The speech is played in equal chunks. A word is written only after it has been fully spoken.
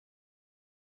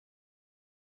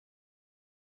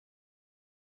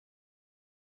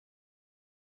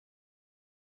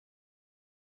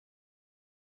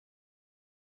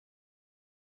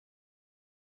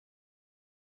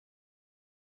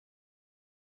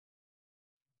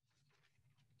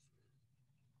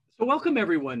So welcome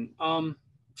everyone.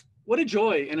 What a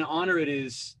joy and an honor it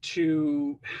is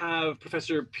to have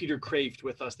Professor Peter Kreeft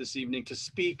with us this evening to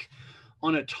speak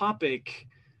on a topic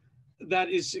that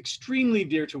is extremely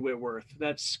dear to Whitworth.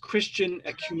 That's Christian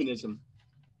ecumenism.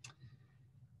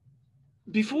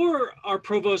 Before our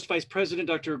Provost Vice President,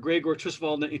 Dr. Gregor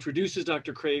Thuswaldner, introduces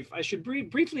Dr. Kreeft, I should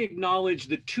briefly acknowledge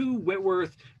the two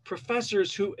Whitworth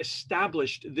professors who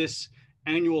established this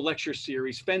annual lecture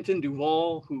series,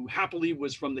 Simpson-Duvall, who happily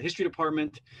was from the history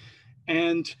department,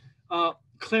 and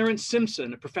Clarence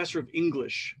Simpson, a professor of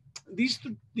English.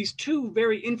 These two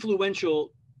very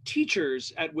influential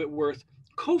teachers at Whitworth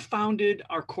co-founded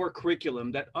our core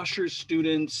curriculum that ushers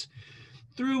students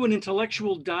through an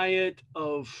intellectual diet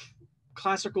of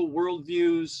classical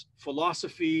worldviews,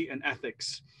 philosophy, and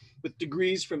ethics. With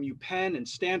degrees from UPenn and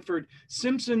Stanford,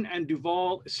 Simpson and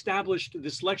Duvall established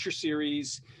this lecture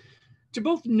series to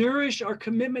both nourish our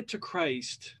commitment to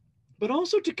Christ, but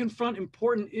also to confront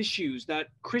important issues that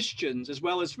Christians, as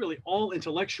well as really all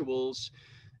intellectuals,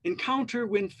 encounter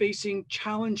when facing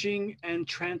challenging and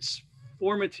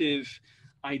transformative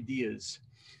ideas.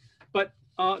 But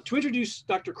to introduce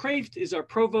Dr. Kreeft is our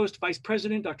Provost Vice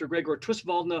President, Dr. Gregor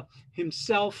Thuswaldner,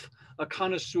 himself a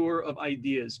connoisseur of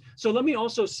ideas. So let me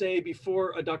also say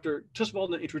before Dr.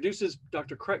 Thuswaldner introduces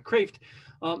Dr. Kreeft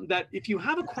that if you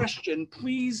have a question,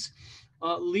 please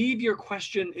leave your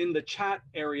question in the chat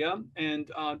area,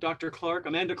 and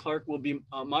Amanda Clark will be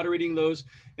moderating those.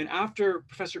 And after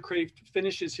Professor Kreeft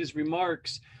finishes his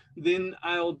remarks, then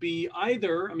I'll be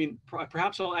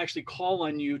perhaps I'll actually call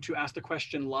on you to ask the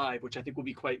question live, which I think will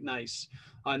be quite nice.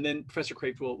 And then Professor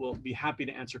Kreeft will be happy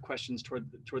to answer questions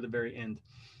toward the very end.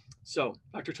 So,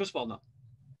 Dr. Thuswaldner.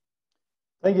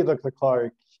 Thank you, Dr.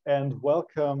 Clark, and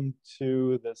welcome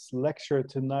to this lecture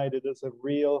tonight. It is a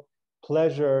real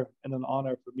pleasure and an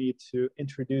honor for me to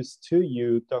introduce to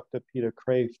you Dr. Peter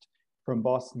Kreeft from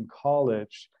Boston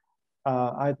College.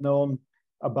 I'd known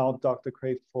about Dr.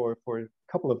 Kreeft for a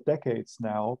couple of decades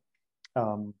now.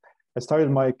 I started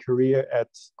my career at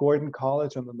Gordon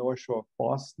College on the North Shore of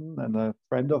Boston, and a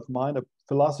friend of mine, a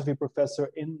philosophy professor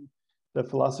in the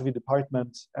philosophy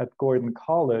department at Gordon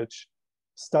College,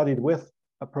 studied with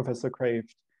Professor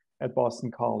Kreeft at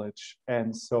Boston College.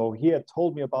 And so he had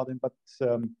told me about him, but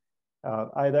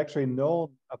I had actually known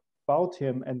about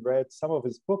him and read some of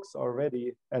his books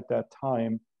already at that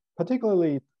time,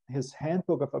 particularly his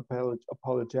Handbook of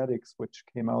Apologetics, which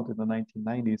came out in the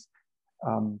 1990s,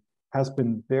 has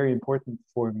been very important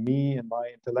for me in my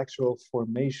intellectual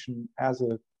formation as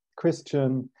a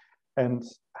Christian and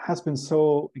has been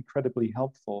so incredibly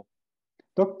helpful.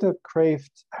 Dr.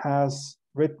 Kreeft has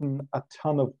written a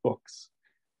ton of books,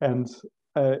 and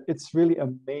it's really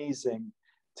amazing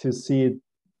to see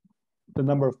the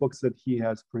number of books that he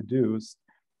has produced.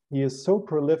 He is so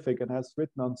prolific and has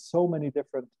written on so many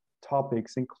different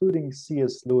topics, including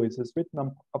C.S. Lewis, has written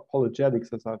on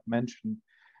apologetics, as I've mentioned,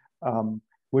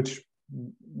 which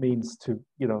means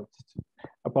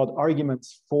about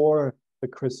arguments for the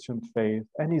Christian faith.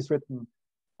 And he's written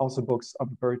also books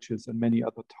on virtues and many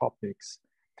other topics.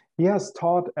 He has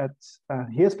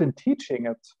been teaching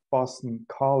at Boston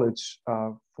College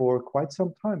for quite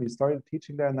some time. He started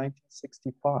teaching there in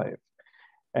 1965,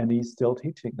 and he's still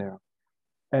teaching there.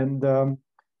 And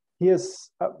he is,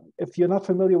 if you're not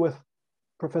familiar with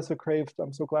Professor Kreeft,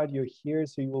 I'm so glad you're here,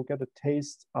 so you will get a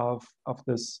taste of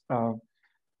this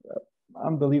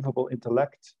unbelievable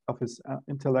intellect, of his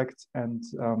intellect and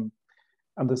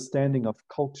understanding of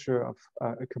culture, of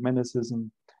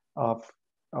ecumenicism, of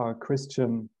our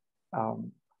Christian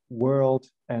world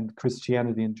and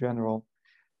Christianity in general.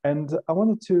 And I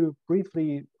wanted to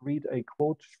briefly read a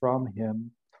quote from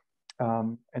him,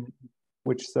 and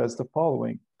which says the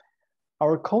following: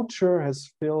 "Our culture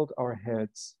has filled our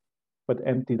heads, but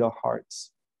emptied our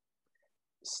hearts,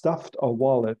 stuffed our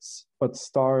wallets, but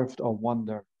starved our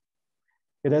wonder.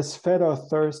 It has fed our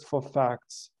thirst for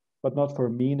facts, but not for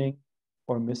meaning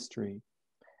or mystery.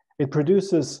 It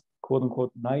produces, quote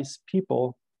unquote, nice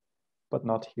people, but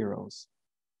not heroes."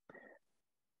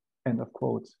 End of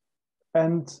quote.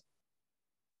 And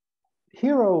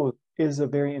hero is a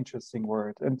very interesting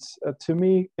word. And to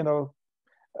me,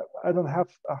 I don't have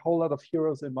a whole lot of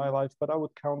heroes in my life, but I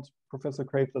would count Professor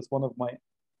Kreeft as one of my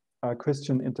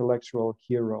Christian intellectual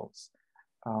heroes,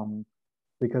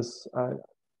 because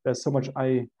there's so much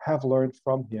I have learned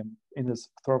from him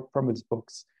from his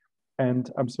books.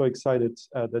 And I'm so excited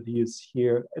that he is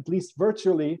here, at least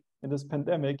virtually in this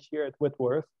pandemic here at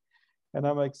Whitworth. And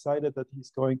I'm excited that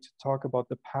he's going to talk about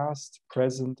the past,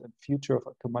 present, and future of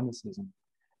Ecumenism.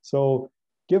 So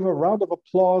give a round of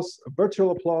applause, a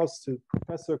virtual applause, to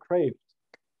Professor Kreeft.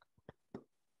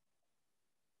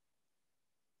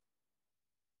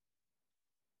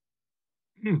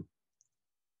 Thank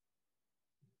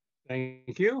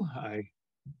you. I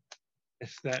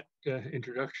guess that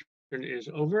introduction is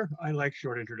over. I like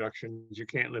short introductions. You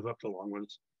can't live up to long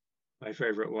ones. My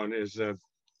favorite one is the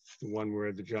one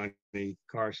where the Johnny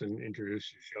Carson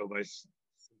introduced the show by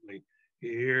simply,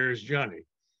 "Here's Johnny."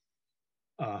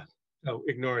 So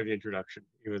ignore the introduction,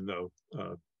 even though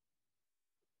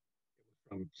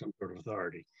from some sort of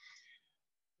authority.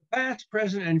 Past,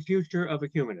 present, and future of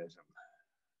ecumenism.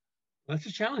 That's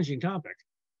a challenging topic,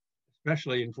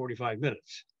 especially in 45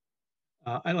 minutes.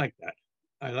 I like that.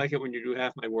 I like it when you do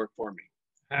half my work for me.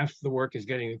 Half the work is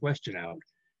getting the question out.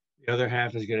 The other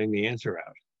half is getting the answer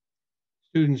out.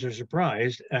 Students are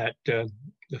surprised at the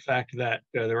fact that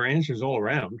there are answers all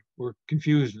around. We're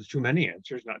confused with too many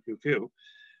answers, not too few.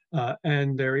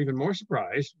 And they're even more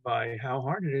surprised by how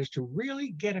hard it is to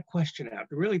really get a question out,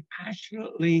 to really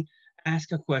passionately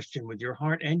ask a question with your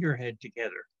heart and your head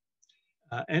together.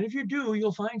 And if you do,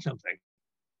 you'll find something.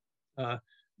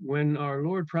 When our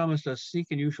Lord promised us, "Seek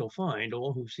and you shall find,"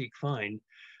 all who seek find,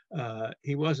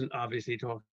 he wasn't obviously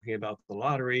talking about the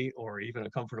lottery or even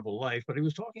a comfortable life, but he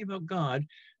was talking about God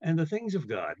and the things of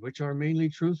God, which are mainly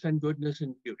truth and goodness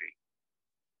and beauty.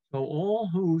 So all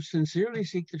who sincerely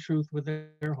seek the truth with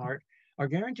their heart are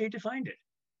guaranteed to find it,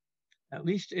 at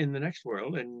least in the next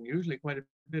world, and usually quite a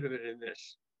bit of it in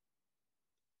this.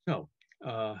 So,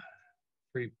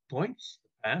 3 points: the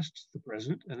past, the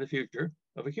present, and the future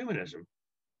of ecumenism.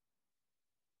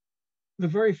 The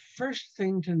very first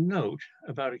thing to note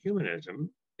about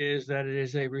ecumenism is that it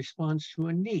is a response to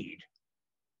a need,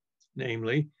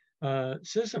 namely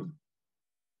schism,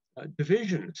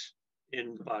 divisions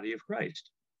in the body of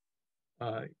Christ.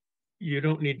 You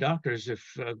don't need doctors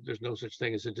if there's no such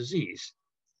thing as a disease.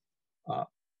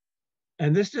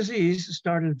 And this disease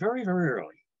started very, very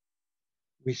early.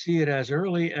 We see it as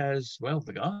early as, well,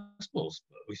 the Gospels.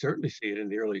 We certainly see it in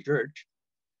the early church.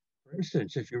 For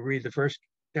instance, if you read the first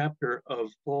chapter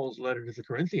of Paul's letter to the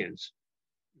Corinthians,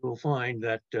 you will find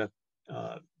that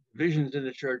divisions in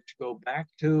the church go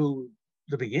back to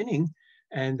the beginning,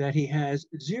 and that he has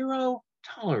zero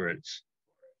tolerance.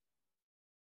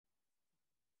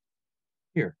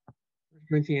 Here, 1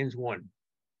 Corinthians 1,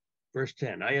 verse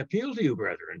 10. "I appeal to you,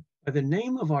 brethren, by the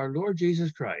name of our Lord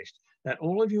Jesus Christ, that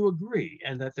all of you agree,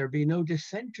 and that there be no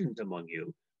dissensions among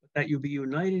you, but that you be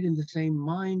united in the same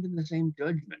mind and the same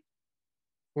judgment.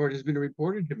 For it has been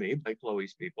reported to me by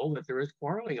Chloe's people that there is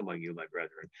quarreling among you, my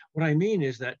brethren. What I mean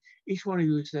is that each one of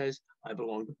you says, I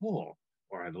belong to Paul,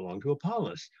 or I belong to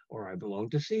Apollos, or I belong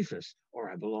to Cephas,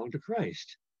 or I belong to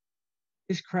Christ.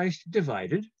 Is Christ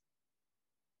divided?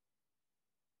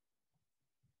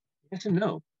 Yes and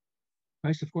no.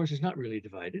 Christ, of course, is not really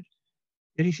divided,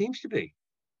 yet he seems to be.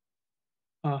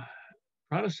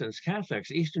 Protestants,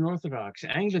 Catholics, Eastern Orthodox,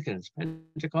 Anglicans,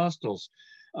 Pentecostals.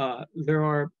 There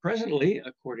are presently,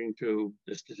 according to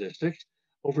the statistics,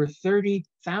 over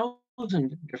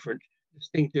 30,000 different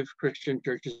distinctive Christian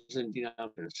churches and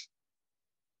denominations.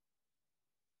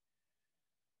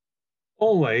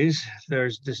 Always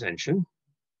there's dissension.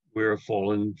 We're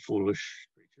fallen, foolish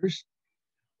creatures.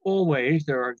 Always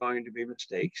there are going to be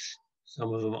mistakes,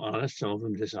 some of them honest, some of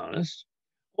them dishonest.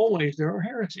 Always there are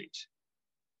heresies.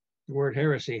 The word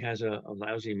heresy has a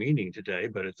lousy meaning today,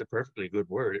 but it's a perfectly good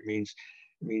word. It means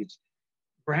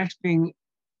grasping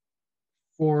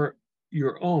for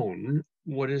your own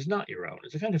what is not your own.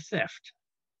 It's a kind of theft,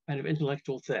 kind of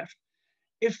intellectual theft.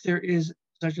 If there is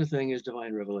such a thing as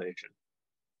divine revelation,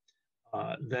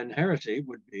 then heresy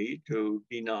would be to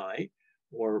deny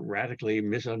or radically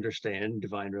misunderstand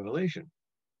divine revelation.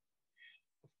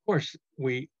 Of course,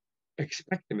 we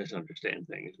expect to misunderstand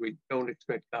things. We don't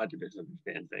expect God to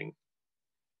misunderstand things.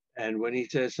 And when he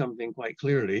says something quite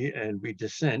clearly and we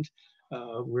dissent,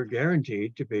 we're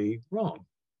guaranteed to be wrong.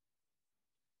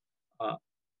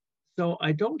 So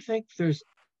I don't think there's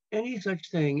any such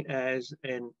thing as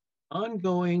an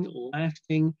ongoing,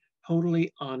 lasting,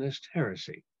 totally honest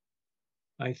heresy.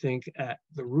 I think at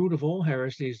the root of all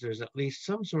heresies, there's at least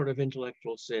some sort of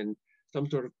intellectual sin, some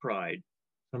sort of pride,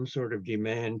 some sort of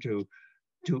demand to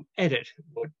edit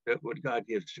what God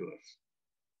gives to us,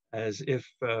 as if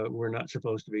we're not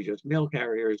supposed to be just mail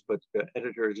carriers, but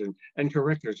editors and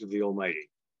correctors of the Almighty.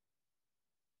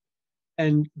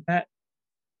 And that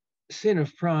sin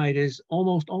of pride is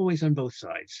almost always on both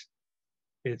sides.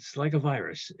 It's like a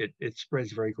virus. It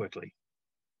spreads very quickly.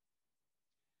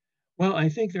 Well, I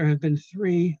think there have been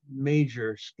 3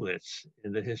 major splits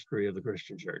in the history of the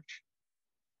Christian church.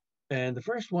 And the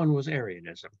first one was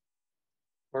Arianism.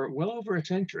 For well over a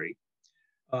century,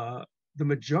 the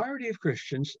majority of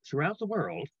Christians throughout the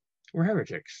world were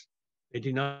heretics. They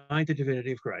denied the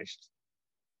divinity of Christ.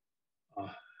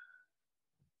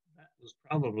 That was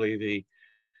probably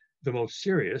the most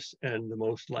serious and the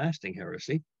most lasting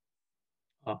heresy.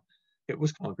 It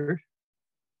was conquered.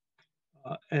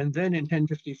 And then in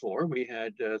 1054, we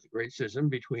had the Great Schism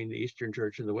between the Eastern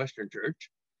Church and the Western Church,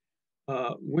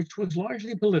 which was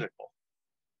largely political.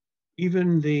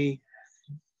 Even the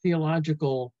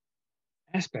theological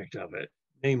aspect of it,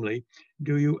 namely,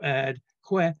 do you add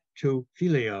que to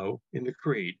filio in the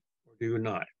creed, or do you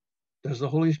not? Does the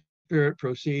Holy Spirit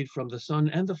proceed from the Son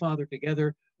and the Father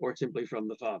together, or simply from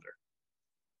the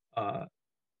Father?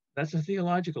 That's a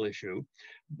theological issue,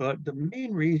 but the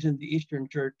main reason the Eastern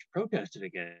Church protested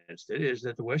against it is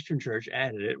that the Western Church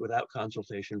added it without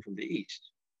consultation from the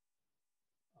East.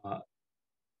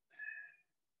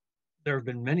 There have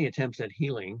been many attempts at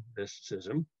healing this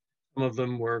schism. Some of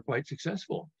them were quite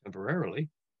successful temporarily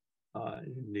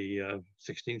in the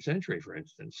 16th century, for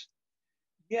instance.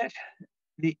 Yet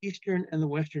the Eastern and the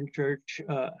Western Church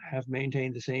have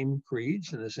maintained the same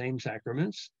creeds and the same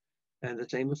sacraments and the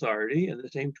same authority and the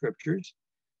same scriptures.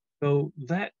 So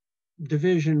that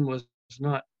division was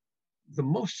not the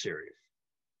most serious,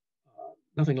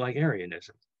 nothing like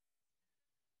Arianism.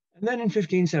 And then in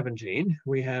 1517,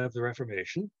 we have the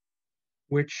Reformation,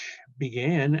 which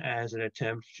began as an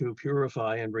attempt to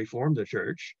purify and reform the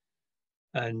church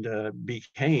and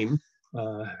became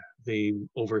the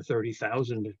over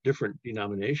 30,000 different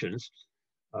denominations.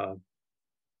 The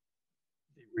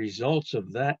results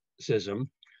of that schism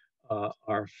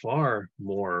are far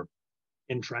more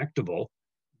intractable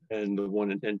than the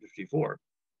one in 1054.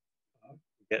 To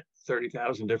get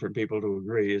 30,000 different people to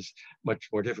agree is much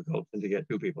more difficult than to get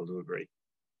two people to agree.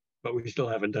 But we still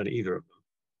haven't done either of them.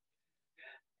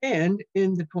 And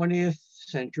in the 20th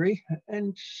century,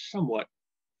 and somewhat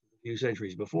a few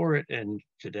centuries before it, and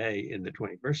today in the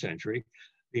 21st century,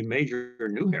 the major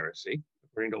new heresy,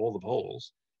 according to all the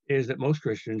polls, is that most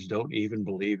Christians don't even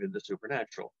believe in the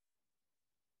supernatural.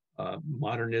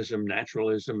 Modernism,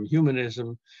 naturalism,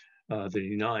 humanism, the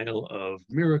denial of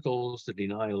miracles, the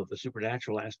denial of the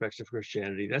supernatural aspects of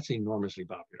Christianity, that's enormously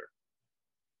popular.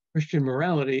 Christian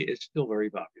morality is still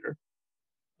very popular.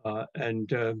 And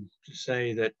to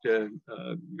say that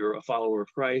you're a follower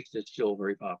of Christ is still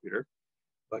very popular.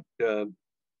 But to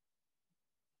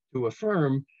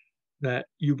affirm that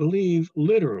you believe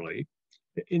literally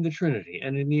in the Trinity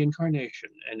and in the incarnation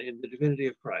and in the divinity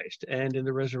of Christ and in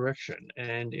the resurrection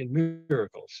and in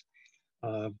miracles,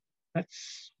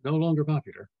 that's no longer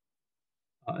popular.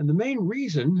 And the main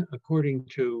reason, according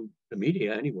to the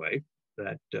media anyway,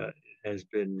 that it has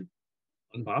been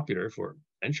unpopular for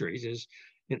centuries is,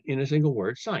 in a single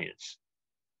word, science.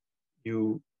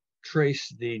 You trace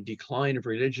the decline of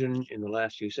religion in the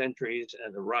last few centuries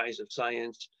and the rise of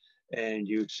science, and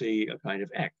you see a kind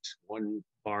of X. One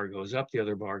bar goes up, the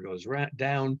other bar goes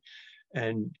down,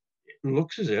 and it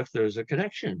looks as if there's a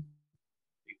connection,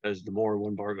 because the more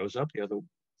one bar goes up, the other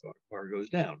bar goes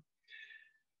down.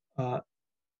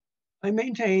 I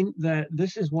maintain that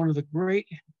this is one of the great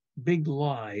big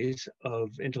lies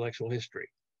of intellectual history.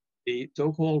 The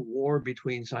so-called war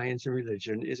between science and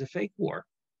religion is a fake war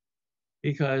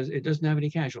because it doesn't have any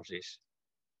casualties.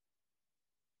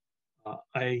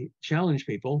 I challenge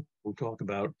people who talk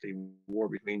about the war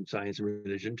between science and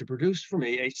religion to produce for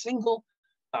me a single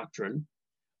doctrine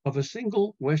of a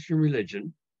single Western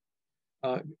religion,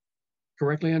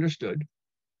 correctly understood,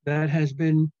 that has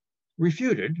been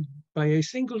refuted by a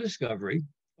single discovery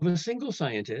of a single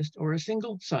scientist or a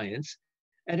single science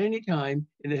at any time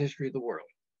in the history of the world.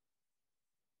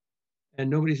 And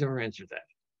nobody's ever answered that.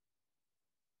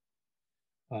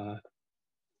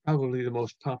 Probably the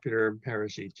most popular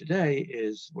heresy today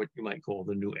is what you might call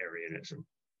the new Arianism.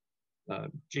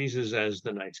 Jesus as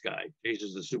the nice guy,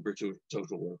 Jesus the super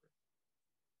social worker.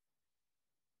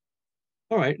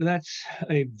 All right, that's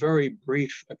a very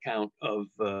brief account of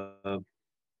the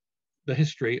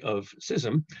history of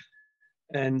schism.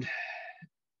 And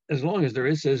as long as there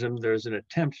is schism, there's an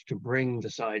attempt to bring the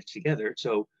sides together.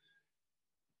 So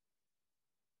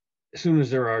as soon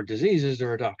as there are diseases,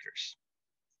 there are doctors.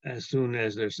 As soon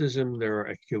as there's schism, there are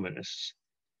ecumenists.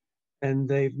 And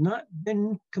they've not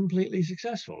been completely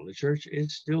successful. The church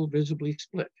is still visibly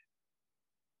split.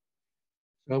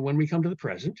 So when we come to the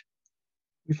present,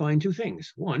 we find two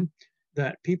things. One,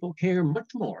 that people care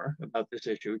much more about this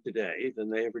issue today than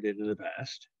they ever did in the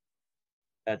past.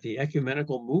 That the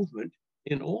ecumenical movement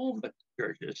in all the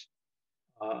churches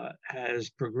has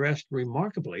progressed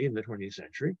remarkably in the 20th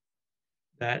century.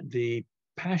 That the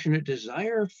passionate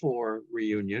desire for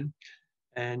reunion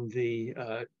and the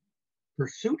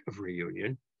pursuit of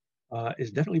reunion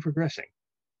is definitely progressing.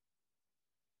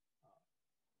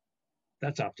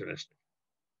 That's optimistic.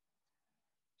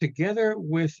 together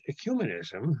with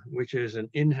ecumenism, which is an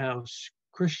in-house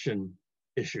Christian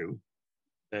issue,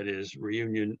 that is,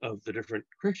 reunion of the different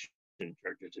Christian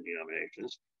churches and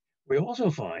denominations, we also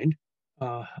find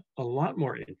a lot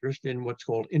more interest in what's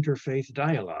called interfaith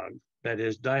dialogue, that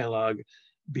is, dialogue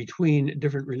between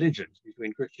different religions,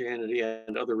 between Christianity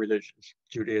and other religions,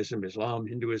 Judaism, Islam,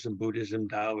 Hinduism, Buddhism,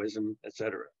 Taoism,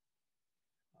 etc.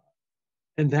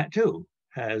 And that too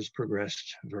has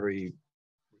progressed very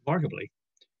remarkably.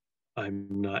 I'm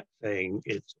not saying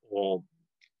it's all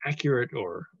accurate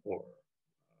or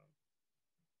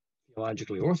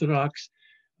theologically orthodox.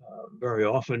 Very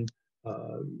often,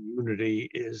 unity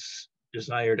is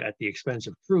desired at the expense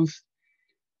of truth.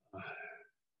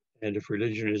 And if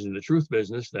religion is in the truth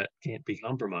business, that can't be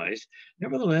compromised.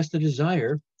 Nevertheless, the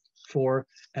desire for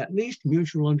at least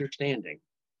mutual understanding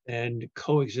and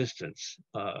coexistence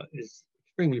is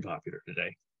extremely popular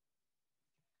today.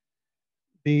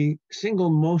 The single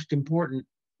most important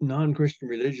non-Christian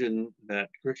religion that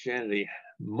Christianity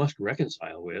must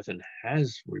reconcile with, and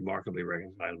has remarkably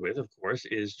reconciled with, of course,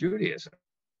 is Judaism.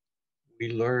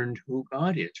 We learned who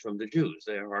God is from the Jews.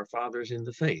 They are our fathers in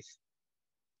the faith.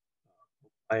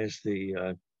 Pius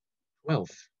the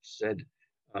 12th said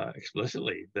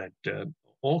explicitly that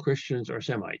all Christians are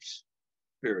Semites,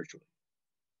 spiritually.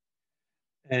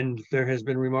 And there has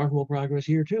been remarkable progress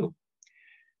here too.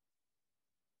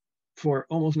 For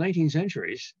almost 19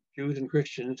 centuries, Jews and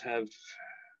Christians have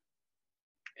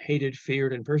hated,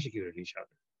 feared, and persecuted each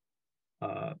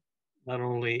other. Not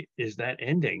only is that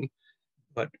ending,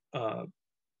 but for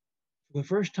the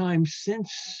first time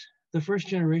since the first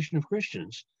generation of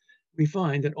Christians, we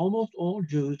find that almost all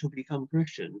Jews who become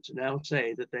Christians now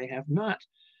say that they have not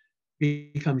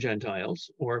become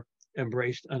Gentiles or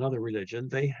embraced another religion.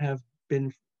 They have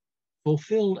been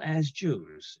fulfilled as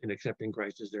Jews in accepting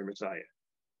Christ as their Messiah.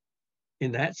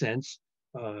 In that sense,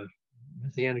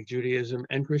 Messianic Judaism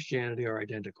and Christianity are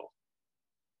identical,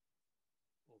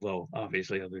 although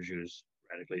obviously other Jews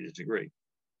radically disagree.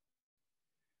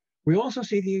 We also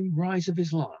see the rise of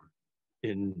Islam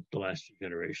in the last few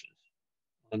generations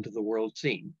onto the world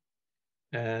scene,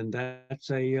 and that's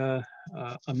a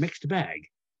mixed bag.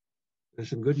 There's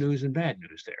some good news and bad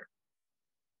news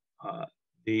there.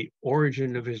 The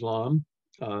origin of Islam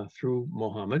through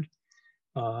Muhammad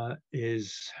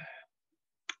is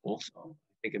also,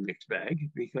 I think, a mixed bag,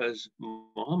 because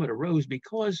Muhammad arose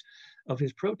because of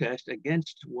his protest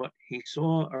against what he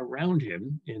saw around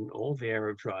him in all the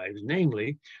Arab tribes,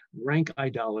 namely rank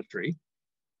idolatry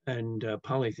and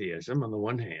polytheism on the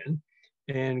one hand,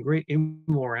 and great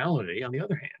immorality on the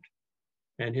other hand.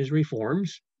 And his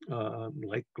reforms,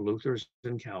 like Luther's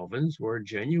and Calvin's, were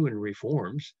genuine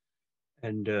reforms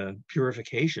and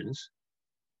purifications,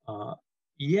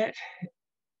 yet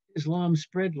Islam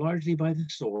spread largely by the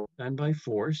sword and by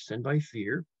force and by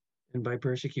fear and by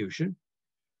persecution,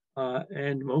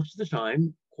 and most of the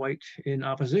time quite in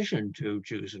opposition to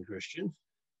Jews and Christians,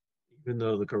 even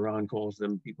though the Quran calls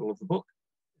them people of the book,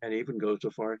 and even goes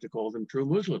so far as to call them true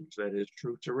Muslims, that is,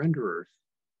 true surrenderers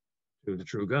to the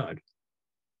true God.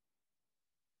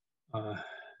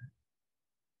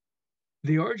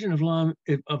 The origin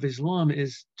of Islam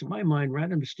is, to my mind,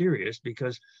 rather mysterious,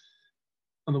 because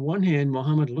on the one hand,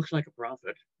 Muhammad looks like a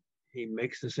prophet. He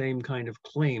makes the same kind of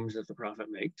claims that the prophet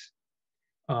makes.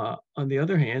 On the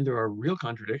other hand, there are real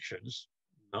contradictions,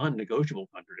 non-negotiable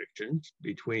contradictions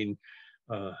between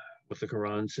what the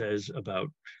Quran says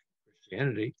about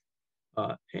Christianity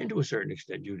and, to a certain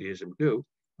extent, Judaism too,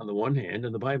 on the one hand,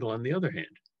 and the Bible on the other hand.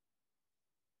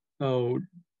 So,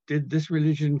 did this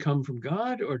religion come from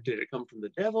God, or did it come from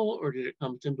the devil, or did it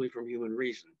come simply from human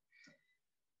reason?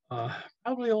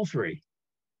 Probably all three.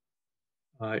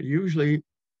 Usually,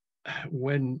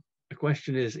 when the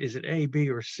question is it A, B,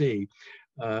 or C,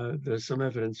 there's some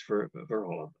evidence for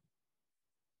all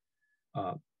of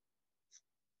them.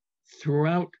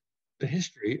 Throughout the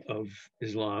history of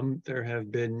Islam, there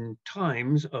have been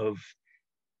times of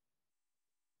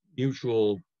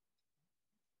mutual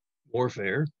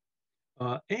warfare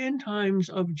and times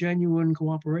of genuine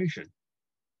cooperation.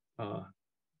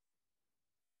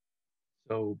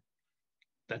 So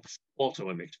that's also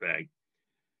a mixed bag.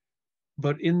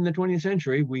 But in the 20th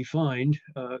century, we find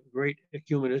great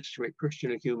ecumenists, great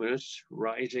Christian ecumenists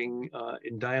rising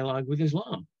in dialogue with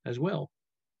Islam as well.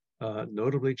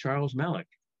 Notably, Charles Malik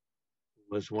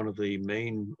was one of the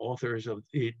main authors of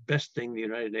the best thing the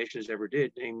United Nations ever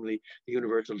did, namely the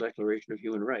Universal Declaration of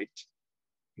Human Rights.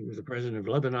 He was the president of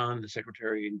Lebanon, the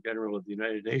Secretary General of the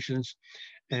United Nations.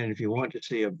 And if you want to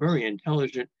see a very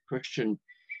intelligent Christian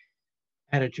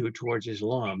attitude towards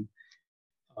Islam,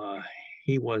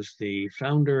 he was the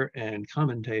founder and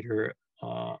commentator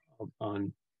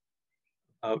on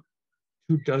about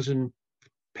 24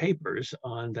 papers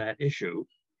on that issue,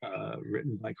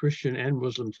 written by Christian and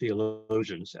Muslim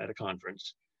theologians at a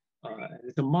conference.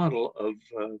 It's a model of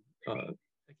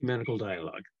ecumenical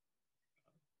dialogue,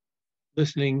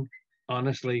 listening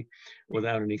honestly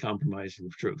without any compromising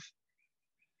of truth.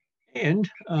 And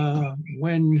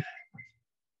when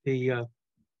the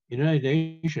United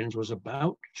Nations was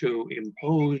about to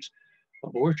impose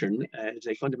abortion as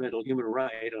a fundamental human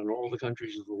right on all the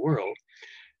countries of the world,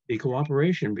 the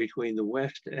cooperation between the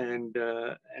West and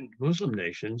Muslim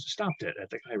nations stopped it at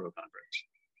the Cairo conference,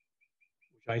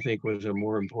 which I think was a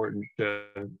more important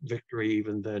victory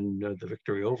even than the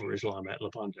victory over Islam at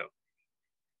Lepanto.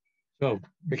 So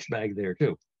mixed bag there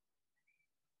too.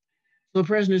 So the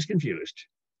president is confused.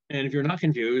 And if you're not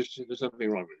confused, there's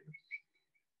something wrong with you.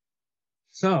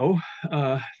 So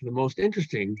the most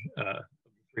interesting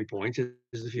 3 points is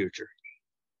the future.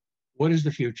 What is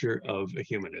the future of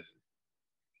ecumenism?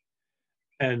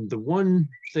 And the one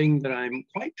thing that I'm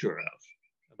quite sure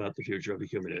of about the future of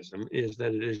ecumenism is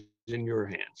that it is in your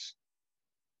hands.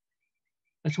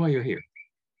 That's why you're here.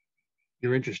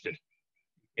 You're interested.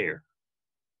 You care.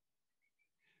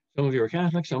 Some of you are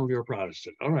Catholic, some of you are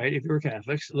Protestant. All right, if you're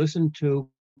Catholics, listen to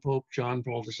Pope John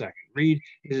Paul II. Read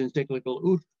his encyclical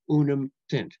Ut Unum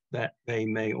Sint, that they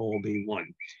may all be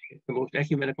one. It's the most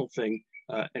ecumenical thing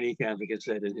any Catholic has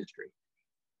said in history.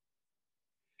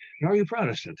 And are you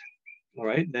Protestant? All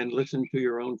right, then listen to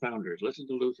your own founders. Listen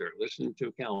to Luther, listen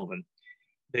to Calvin.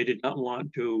 They did not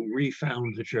want to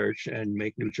refound the church and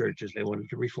make new churches. They wanted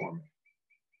to reform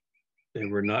it. They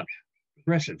were not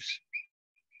progressives.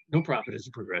 No prophet is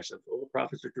a progressive. All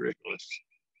prophets are traditionalists.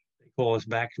 They call us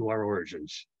back to our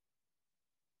origins.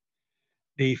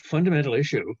 The fundamental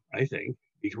issue, I think,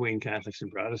 between Catholics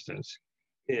and Protestants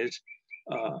is,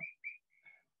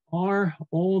 are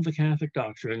all the Catholic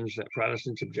doctrines that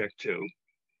Protestants object to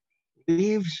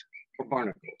leaves or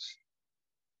barnacles?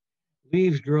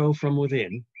 Leaves grow from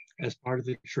within as part of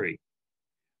the tree.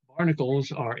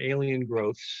 Barnacles are alien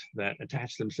growths that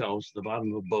attach themselves to the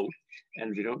bottom of a boat,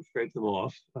 and if you don't scrape them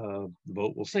off, the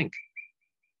boat will sink.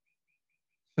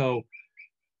 So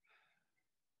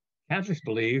Catholics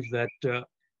believe that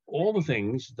all the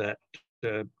things that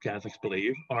Catholics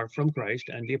believe are from Christ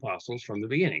and the apostles from the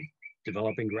beginning,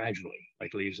 developing gradually,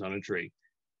 like leaves on a tree.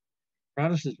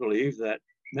 Protestants believe that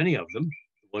many of them,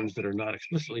 the ones that are not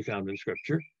explicitly found in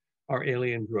Scripture, are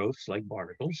alien growths like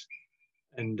barnacles.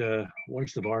 And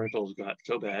once the barnacles got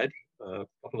so bad, a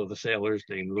couple of the sailors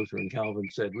named Luther and Calvin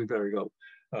said, we better go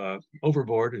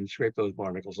overboard and scrape those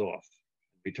barnacles off,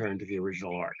 return to the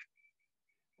original ark.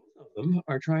 Both of them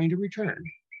are trying to return.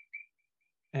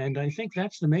 And I think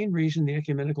that's the main reason the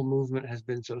ecumenical movement has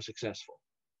been so successful.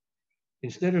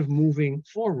 Instead of moving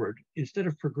forward, instead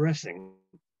of progressing,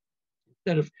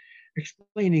 instead of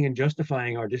explaining and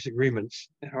justifying our disagreements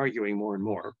and arguing more and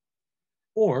more,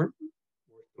 or,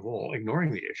 worst of all,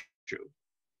 ignoring the issue,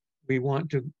 we want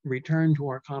to return to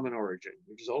our common origin,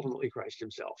 which is ultimately Christ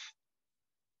himself.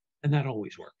 And that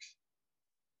always works.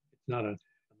 It's not a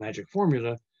magic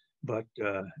formula, but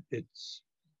it's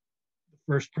the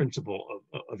first principle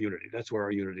of unity. That's where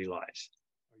our unity lies.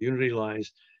 Our unity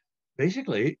lies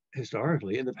basically,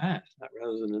 historically, in the past,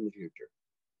 rather than in the future.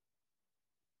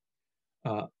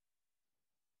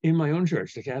 In my own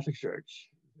church, the Catholic Church,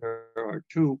 there are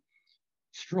two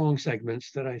strong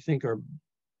segments that I think are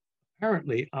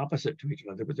apparently opposite to each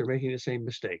other, but they're making the same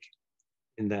mistake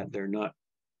in that they're not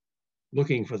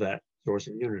looking for that source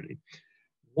of unity.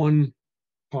 One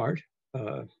part,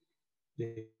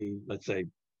 let's say,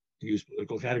 to use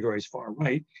political categories, far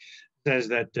right, says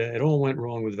that it all went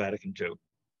wrong with Vatican II.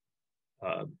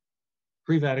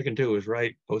 Pre-Vatican II is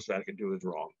right, post-Vatican II is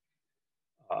wrong.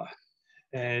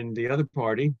 And the other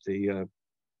party, the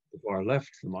far left,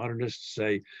 the modernists,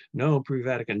 say, no,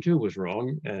 pre-Vatican II was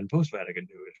wrong and post-Vatican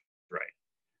II is right.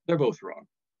 They're both wrong.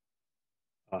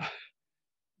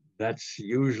 That's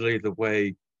usually the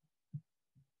way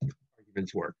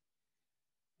arguments work.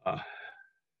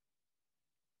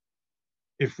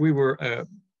 If we were,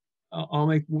 I'll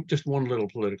make just one little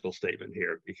political statement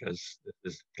here because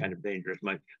this is kind of dangerous.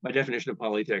 My definition of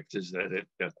polytext is that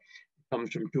it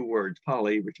comes from two words,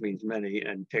 poly, which means many,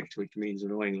 and text, which means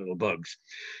annoying little bugs.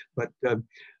 But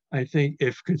I think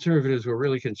if conservatives were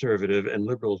really conservative and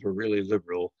liberals were really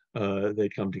liberal,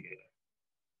 they'd come together.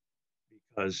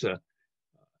 Because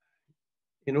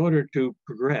in order to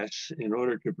progress, in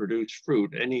order to produce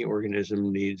fruit, any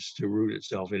organism needs to root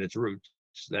itself in its roots,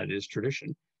 that is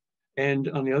tradition. And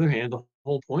on the other hand, the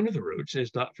whole point of the roots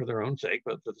is not for their own sake,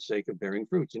 but for the sake of bearing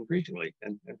fruits increasingly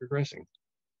and progressing.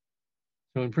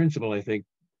 So in principle, I think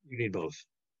You need both.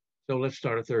 So let's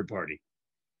start a third party.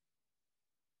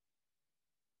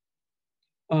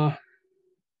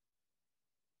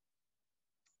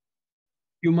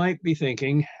 You might be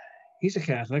thinking, he's a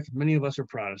Catholic. Many of us are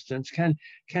Protestants. Can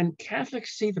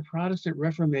Catholics see the Protestant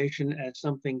Reformation as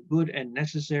something good and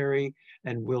necessary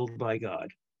and willed by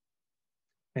God?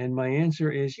 And my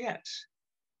answer is yes.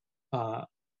 I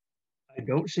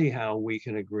don't see how we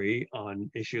can agree on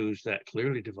issues that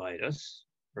clearly divide us.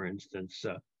 For instance,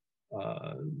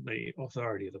 the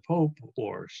authority of the Pope,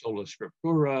 or sola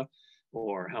scriptura,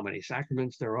 or how many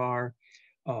sacraments there are.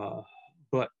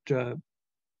 But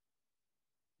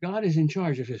God is in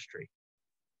charge of history.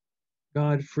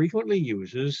 God frequently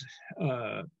uses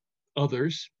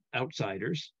others,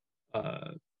 outsiders,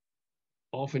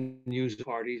 often uses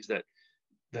parties that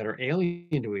are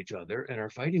alien to each other and are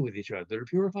fighting with each other to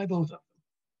purify both of them.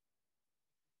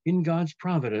 In God's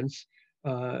providence,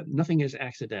 nothing is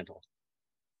accidental.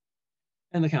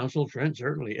 And the Council of Trent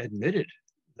certainly admitted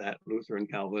that Luther and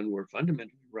Calvin were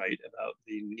fundamentally right about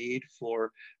the need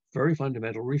for very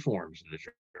fundamental reforms in the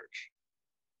Church.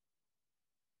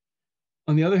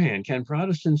 On the other hand, can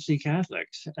Protestants see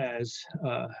Catholics as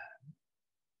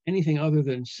anything other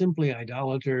than simply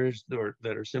idolaters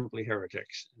that are simply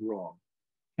heretics and wrong?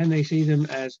 Can they see them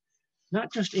as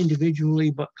not just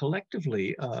individually, but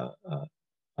collectively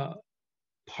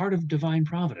part of divine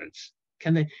providence?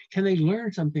 Can they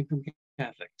learn something from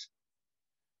Catholics?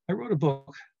 I wrote a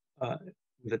book with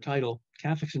the title,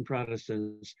 Catholics and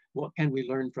Protestants, What Can We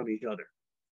Learn from Each Other?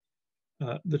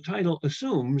 The title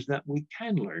assumes that we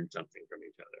can learn something from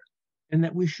each other and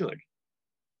that we should.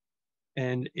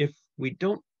 And if we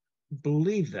don't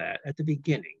believe that at the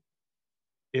beginning,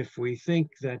 if we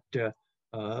think that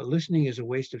listening is a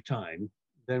waste of time,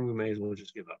 then we may as well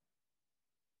just give up.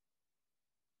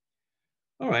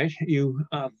 All right, you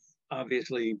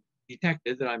obviously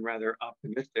detected that I'm rather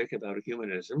optimistic about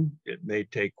ecumenism. It may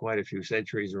take quite a few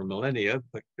centuries or millennia,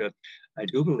 but I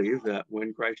do believe that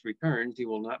when Christ returns, he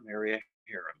will not marry a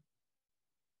harem.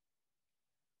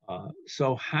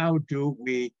 So how do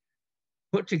we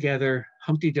put together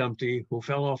Humpty Dumpty, who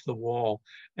fell off the wall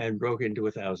and broke into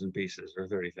 1,000 pieces or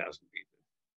 30,000 pieces?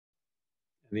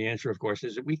 And the answer, of course,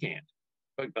 is that we can't,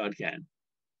 but God can.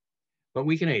 But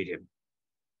we can aid him.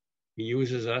 He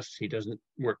uses us. He doesn't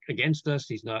work against us.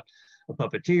 He's not a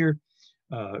puppeteer.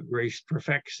 Grace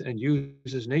perfects and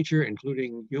uses nature,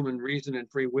 including human reason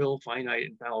and free will, finite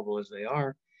and fallible as they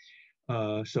are.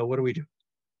 So what do we do?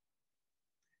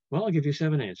 Well, I'll give you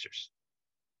 7 answers.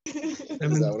 Is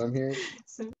that what I'm hearing?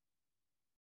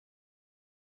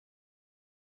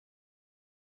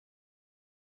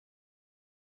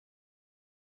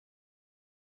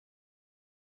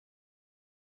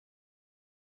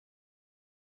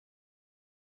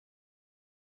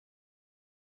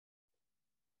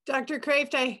 Dr.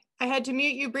 Kreeft, I had to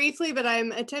mute you briefly, but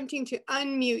I'm attempting to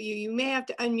unmute you. You may have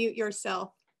to unmute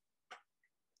yourself.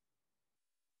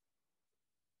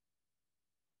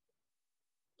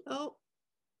 Oh,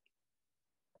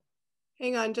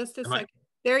 hang on just a second.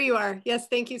 There you are. Yes,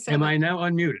 thank you so much. Am I now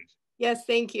unmuted? Yes,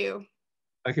 thank you.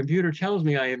 My computer tells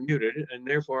me I am muted, and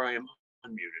therefore I am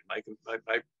unmuted. My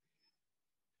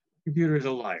computer is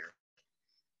a liar.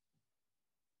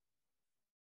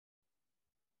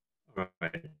 All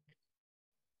right.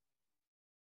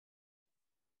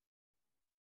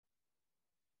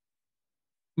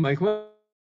 My question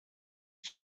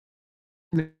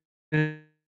is,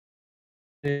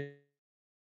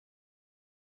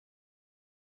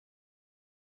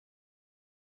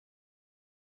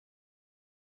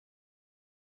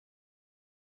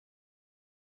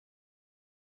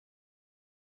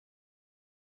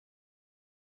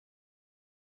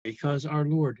 because our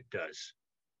Lord does.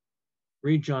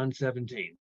 Read John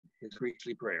 17, his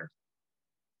priestly prayer.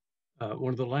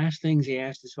 One of the last things he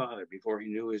asked his Father before he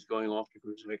knew he was going off to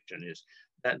crucifixion is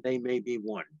that they may be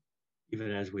one,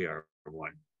 even as we are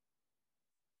one.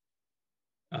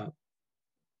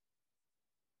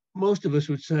 Most of us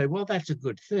would say, well, that's a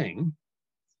good thing.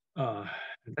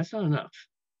 That's not enough.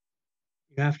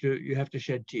 You have to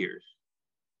shed tears.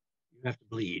 You have to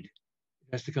bleed.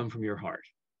 It has to come from your heart.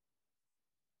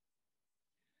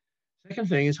 Second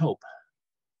thing is hope.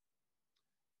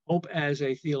 Hope as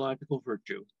a theological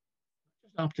virtue, not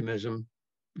just optimism,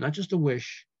 not just a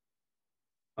wish.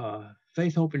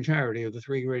 Faith, hope, and charity are the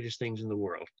 3 greatest things in the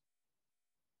world.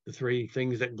 The 3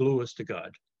 things that glue us to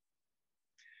God.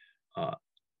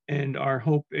 And our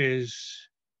hope is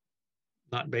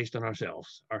not based on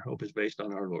ourselves. Our hope is based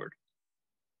on our Lord.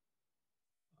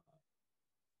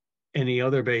 Any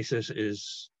other basis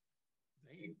is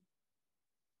vain.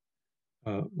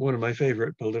 One of my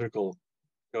favorite political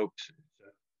jokes is,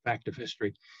 fact of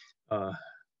history.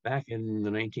 Back in the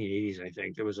 1980s, I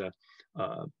think, there was a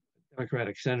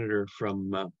Democratic senator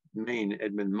from Maine,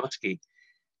 Edmund Muskie,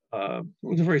 who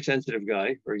was a very sensitive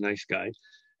guy, very nice guy.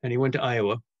 And he went to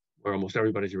Iowa, where almost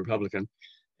everybody's a Republican,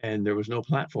 and there was no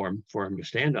platform for him to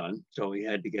stand on. So he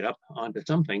had to get up onto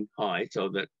something high so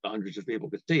that hundreds of people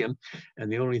could see him.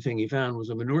 And the only thing he found was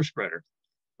a manure spreader.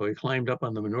 So he climbed up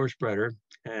on the manure spreader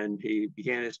and he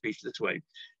began his speech this way.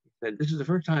 He said, "This is the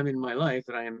first time in my life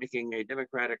that I am making a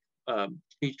Democratic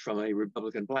speech from a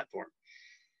Republican platform."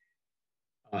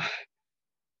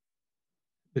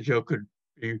 The joke could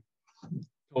be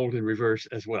told in reverse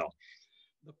as well.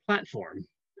 The platform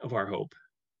of our hope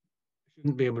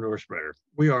shouldn't be a manure spreader.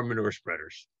 We are manure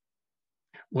spreaders.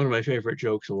 One of my favorite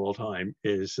jokes of all time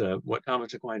is what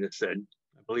Thomas Aquinas said.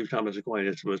 I believe Thomas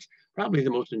Aquinas was probably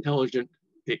the most intelligent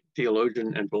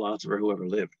theologian and philosopher who ever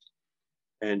lived.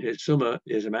 And his Summa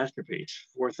is a masterpiece,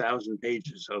 4,000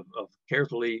 pages of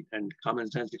carefully and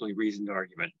commonsensically reasoned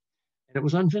argument. And it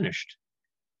was unfinished.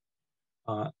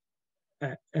 And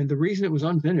the reason it was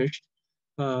unfinished,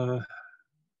 Thomas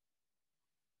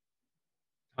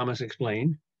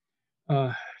explained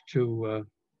to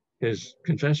his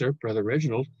confessor, Brother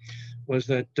Reginald, was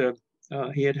that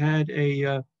he had had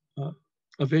a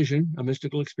vision, a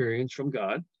mystical experience from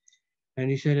God. And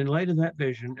he said, in light of that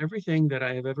vision, everything that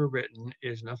I have ever written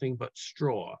is nothing but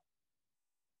straw.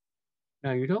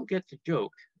 Now, you don't get the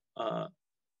joke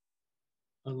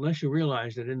unless you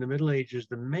realize that in the Middle Ages,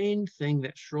 the main thing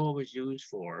that straw was used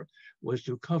for was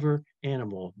to cover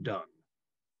animal dung,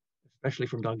 especially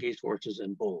from donkeys, horses,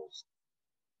 and bulls.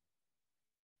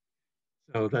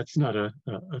 So that's not a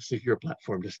secure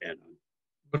platform to stand on,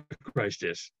 but Christ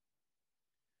is.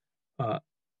 The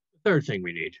third thing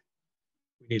we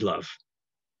need love.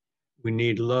 We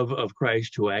need love of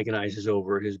Christ, who agonizes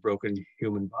over his broken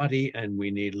human body, and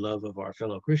we need love of our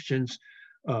fellow Christians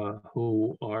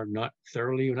who are not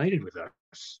thoroughly united with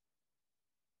us.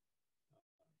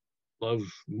 Love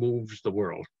moves the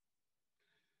world.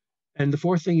 And the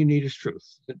fourth thing you need is truth.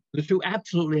 The two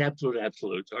absolute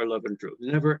absolutes are love and truth.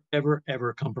 Never, ever,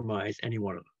 ever compromise any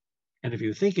one of them. And if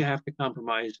you think you have to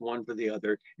compromise one for the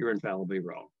other, you're infallibly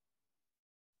wrong.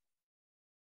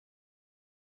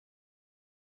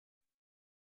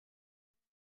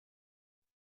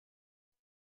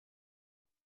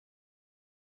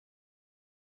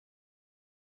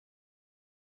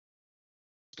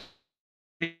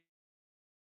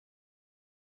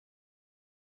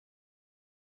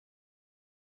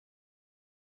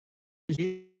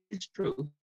 It's true.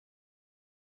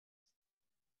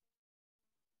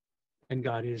 And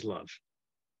God is love.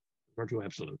 Are two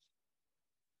absolutes.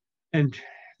 And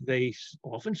they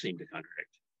often seem to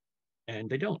contradict, and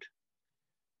they don't.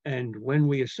 And when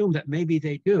we assume that maybe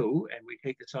they do, and we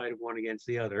take the side of one against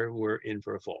the other, we're in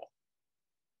for a fall.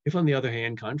 If, on the other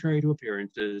hand, contrary to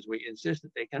appearances, we insist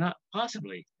that they cannot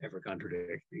possibly ever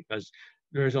contradict because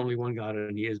there is only one God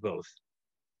and he is both,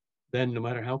 then no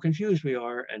matter how confused we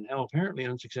are and how apparently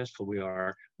unsuccessful we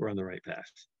are, we're on the right path.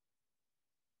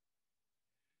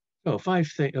 So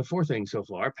four things so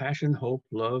far: passion, hope,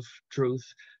 love, truth.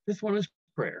 Fifth one is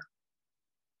prayer.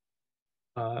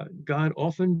 God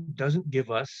often doesn't give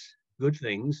us good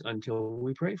things until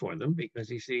we pray for them, because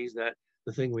he sees that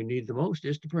the thing we need the most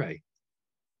is to pray.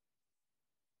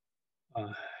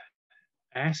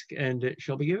 Ask and it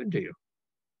shall be given to you.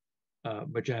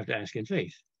 But you have to ask in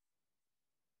faith.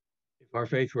 If our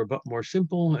faith were but more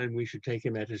simple, and we should take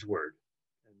him at his word,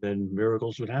 and then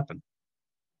miracles would happen.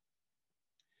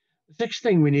 The sixth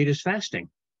thing we need is fasting.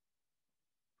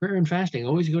 Prayer and fasting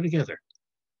always go together.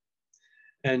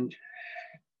 And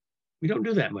we don't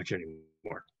do that much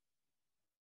anymore.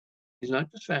 It's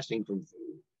not just fasting from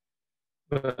food,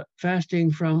 but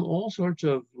fasting from all sorts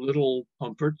of little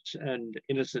comforts and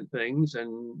innocent things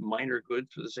and minor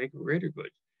goods for the sake of greater good.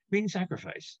 It means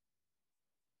sacrifice.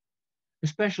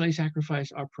 Especially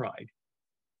sacrifice our pride,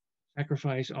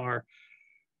 sacrifice our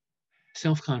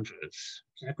self-confidence,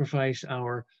 sacrifice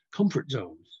our comfort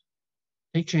zones.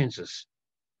 Take chances.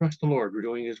 Trust the Lord, we're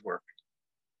doing his work.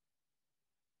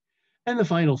 And the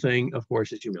final thing, of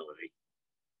course, is humility.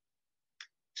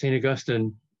 St.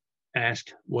 Augustine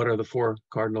asked, what are the four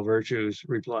cardinal virtues?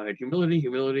 Replied, humility,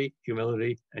 humility,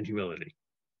 humility, and humility.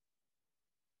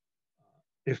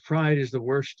 If pride is the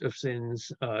worst of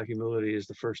sins, humility is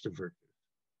the first of virtues.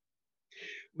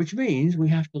 Which means we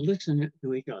have to listen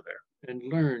to each other and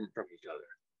learn from each other.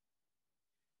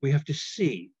 We have to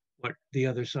see what the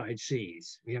other side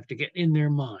sees. We have to get in their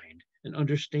mind and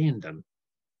understand them.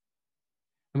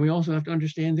 And we also have to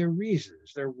understand their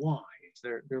reasons, their whys,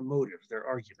 their motives, their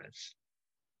arguments.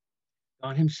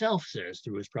 God himself says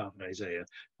through his prophet Isaiah,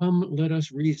 come, let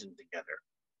us reason together.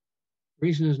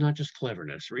 Reason is not just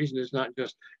cleverness. Reason is not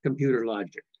just computer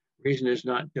logic. Reason is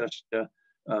not just,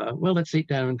 well, let's sit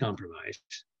down and compromise.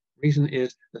 Reason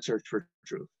is the search for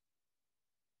truth.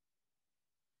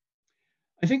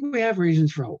 I think we have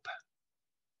reasons for hope.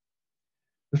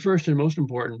 The first and most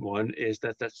important one is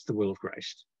that that's the will of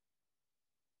Christ.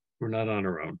 We're not on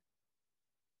our own.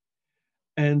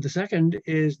 And the second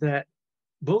is that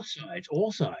both sides,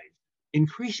 all sides,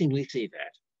 increasingly see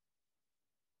that.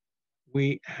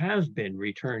 We have been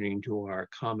returning to our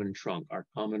common trunk, our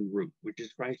common root, which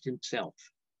is Christ himself.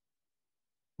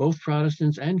 Both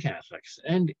Protestants and Catholics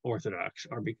and Orthodox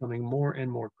are becoming more and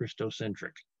more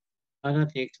Christocentric, not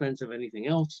at the expense of anything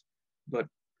else, but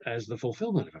as the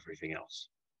fulfillment of everything else.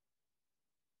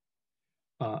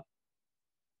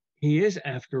 He is,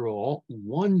 after all,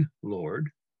 one Lord,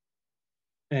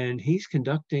 and he's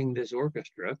conducting this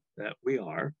orchestra that we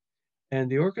are, and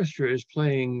the orchestra is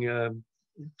playing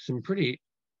some pretty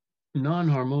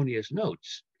non-harmonious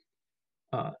notes.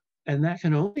 And that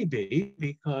can only be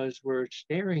because we're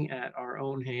staring at our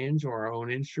own hands or our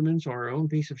own instruments or our own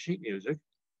piece of sheet music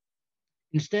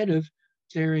instead of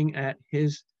staring at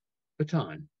his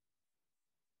baton.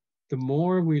 The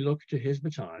more we look to his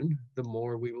baton, the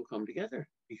more we will come together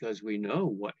because we know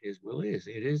what his will is.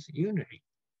 It is unity.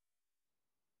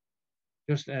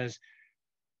 Just as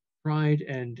pride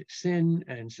and sin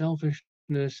and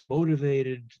selfishness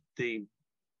motivated the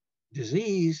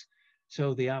disease,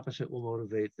 so the opposite will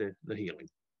motivate the healing.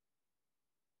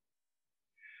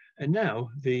 And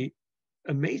now the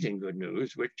amazing good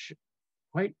news, which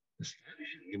quite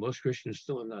astonishingly most Christians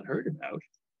still have not heard about,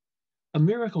 a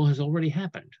miracle has already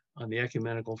happened on the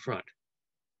ecumenical front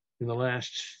in the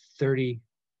last 30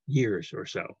 years or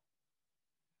so.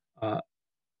 The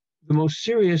most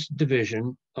serious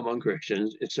division among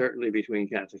Christians is certainly between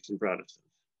Catholics and Protestants,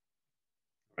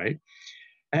 right?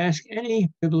 Ask any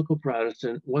biblical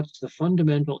Protestant, what's the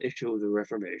fundamental issue of the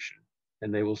Reformation?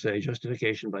 And they will say,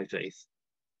 justification by faith.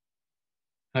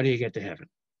 How do you get to heaven?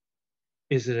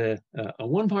 Is it a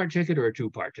one-part ticket or a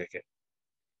two-part ticket?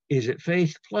 Is it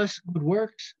faith plus good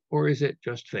works, or is it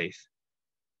just faith?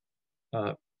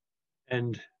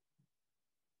 And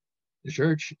the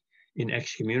church, in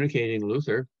excommunicating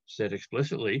Luther, said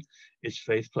explicitly, it's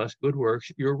faith plus good works,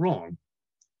 you're wrong.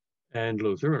 And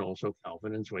Luther and also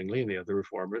Calvin and Zwingli and the other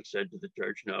reformers said to the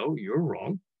church, no, you're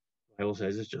wrong. The Bible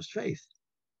says it's just faith.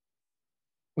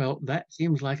 Well, that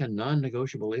seems like a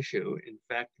non-negotiable issue. In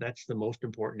fact, that's the most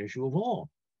important issue of all.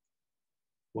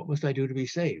 What must I do to be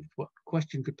saved? What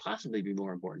question could possibly be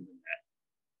more important than that?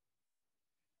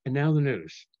 And now the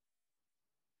news.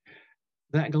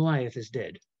 That Goliath is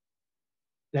dead.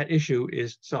 That issue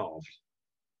is solved.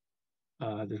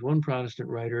 There's one Protestant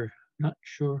writer, not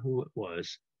sure who it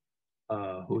was,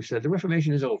 who said the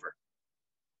Reformation is over.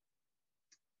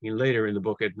 He later in the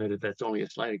book admitted that's only a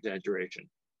slight exaggeration.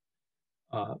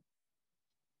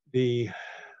 The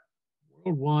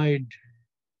worldwide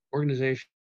organization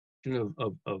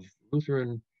of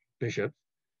Lutheran bishops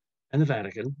and the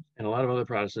Vatican and a lot of other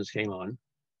Protestants came on,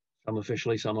 some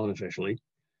officially, some unofficially,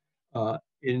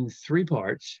 in three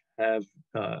parts have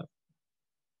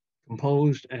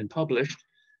composed and published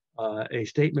a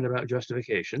statement about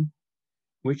justification,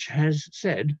 which has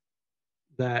said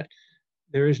that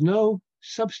there is no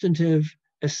substantive,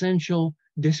 essential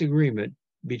disagreement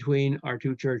between our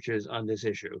two churches on this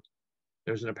issue.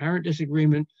 There's an apparent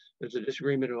disagreement. There's a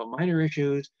disagreement about minor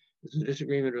issues. There's a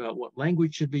disagreement about what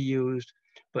language should be used.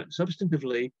 But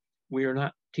substantively, we are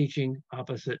not teaching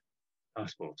opposite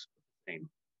gospels. How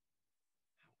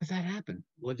did that happen?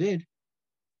 Well, it did.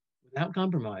 Without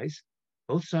compromise,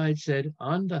 both sides said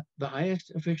on the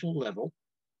highest official level,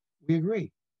 we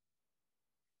agree.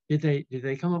 Did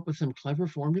they come up with some clever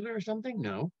formula or something?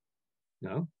 No.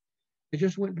 They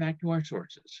just went back to our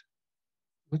sources.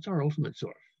 What's our ultimate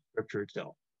source? Scripture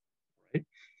itself, right?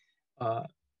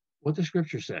 What does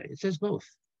Scripture say? It says both.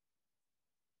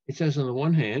 It says on the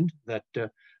one hand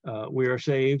that we are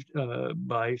saved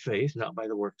by faith, not by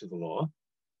the works of the law.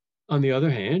 On the other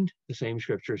hand, the same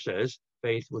Scripture says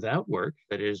faith without work,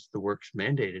 that is the works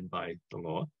mandated by the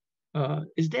law,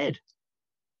 is dead.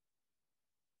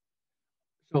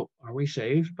 So are we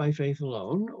saved by faith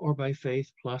alone or by faith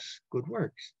plus good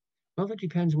works? Well, that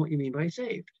depends on what you mean by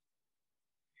saved.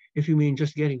 If you mean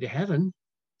just getting to heaven,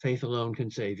 faith alone can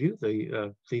save you.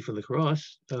 The thief of the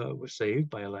cross was saved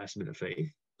by a last minute faith.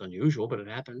 It's unusual, but it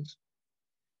happens.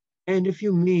 And if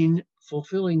you mean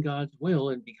fulfilling God's will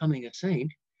and becoming a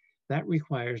saint, that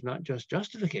requires not just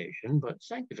justification, but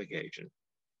sanctification.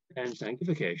 And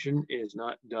sanctification is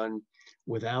not done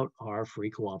without our free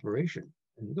cooperation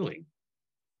and willing.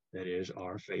 That is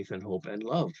our faith and hope and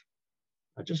love,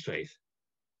 not just faith.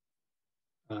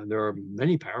 There are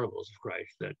many parables of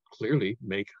Christ that clearly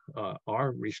make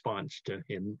our response to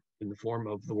him in the form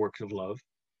of the works of love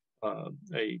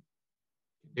a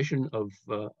condition of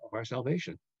our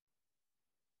salvation.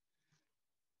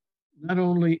 Not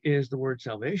only is the word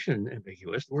salvation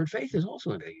ambiguous, the word faith is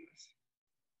also ambiguous.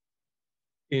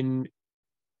 In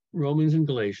Romans and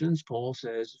Galatians, Paul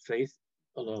says faith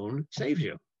alone saves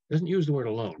you. Doesn't use the word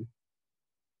alone,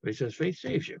 but he says faith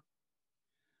saves you.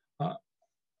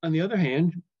 On the other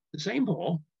hand, the same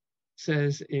Paul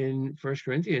says in 1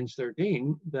 Corinthians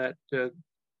 13 that there's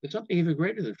something even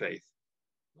greater than faith,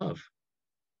 love.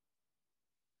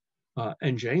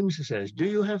 And James says, do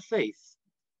you have faith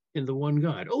in the one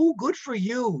God? Oh, good for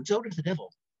you. So does the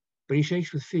devil. But he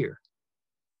shakes with fear.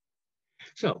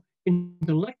 So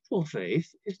intellectual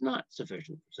faith is not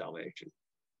sufficient for salvation.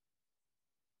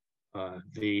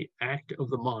 The act of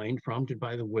the mind prompted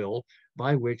by the will,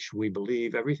 by which we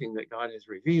believe everything that God has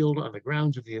revealed on the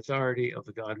grounds of the authority of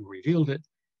the God who revealed it,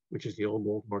 which is the old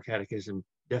Baltimore Catechism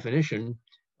definition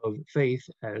of faith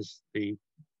as the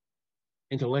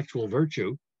intellectual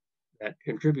virtue that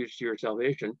contributes to your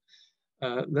salvation,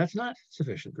 that's not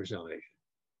sufficient for salvation.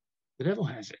 The devil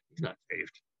has it. He's not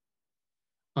saved.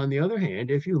 On the other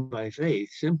hand, if you by faith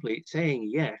simply saying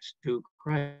yes to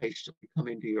Christ to come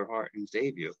into your heart and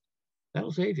save you,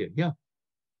 that'll save you. Yeah,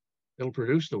 it'll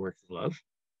produce the works of love,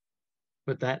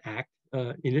 but that act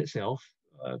in itself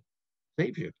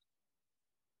saves you.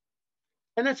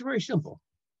 And that's very simple.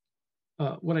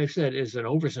 What I've said is an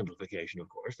oversimplification, of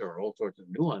course. There are all sorts of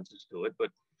nuances to it, but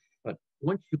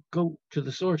once you go to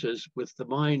the sources with the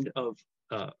mind of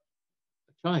a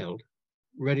child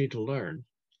ready to learn,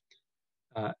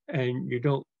 and you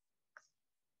don't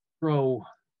throw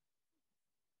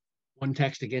one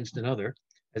text against another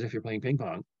as if you're playing ping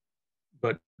pong,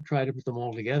 but try to put them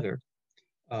all together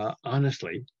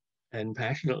honestly and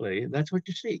passionately, that's what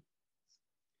you see.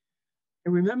 I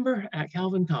remember at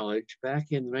Calvin College back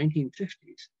in the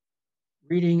 1950s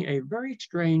reading a very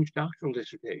strange doctoral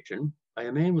dissertation by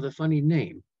a man with a funny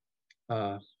name,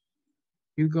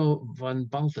 Hugo von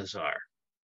Balthasar.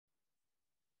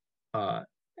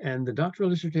 And the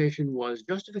doctoral dissertation was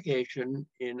Justification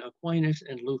in Aquinas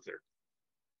and Luther.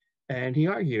 And he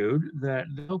argued that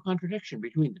there's no contradiction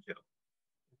between the two.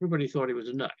 Everybody thought he was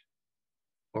a nut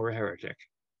or a heretic,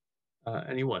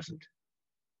 and he wasn't.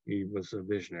 He was a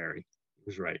visionary. He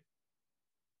was right.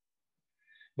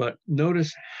 But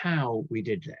notice how we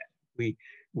did that.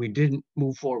 We didn't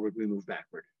move forward, we moved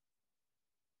backward.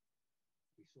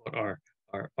 We sought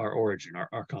our origin,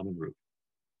 our common root.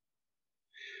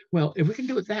 Well, if we can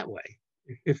do it that way,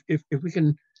 if we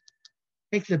can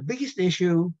take the biggest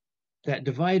issue that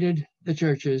divided the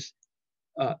churches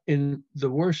in the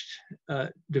worst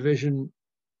division,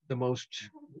 the most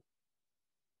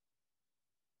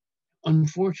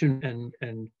unfortunate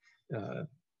and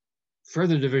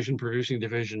further division producing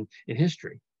division in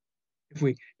history.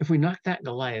 If we knock that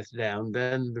Goliath down,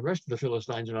 then the rest of the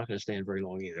Philistines are not going to stand very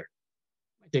long either.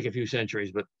 Might take a few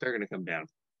centuries, but they're going to come down.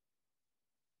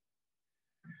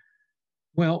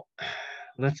 Well,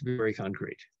 let's be very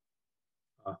concrete.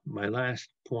 My last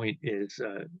point is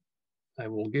I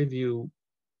will give you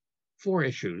 4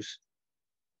 issues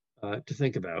to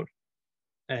think about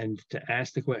and to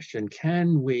ask the question,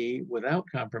 can we, without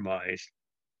compromise,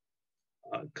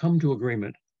 come to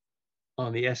agreement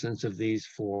on the essence of these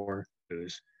 4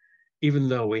 issues, even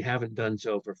though we haven't done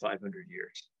so for 500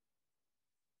 years?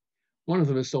 One of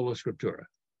them is sola scriptura.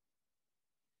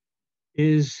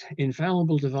 Is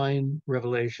infallible divine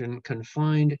revelation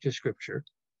confined to Scripture,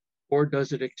 or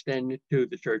does it extend to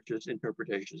the Church's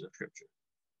interpretations of Scripture?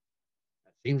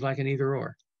 That seems like an either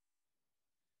or.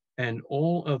 And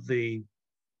all of the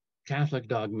Catholic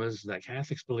dogmas that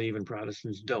Catholics believe and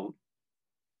Protestants don't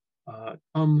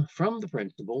come from the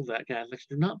principle that Catholics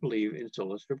do not believe in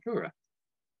sola scriptura.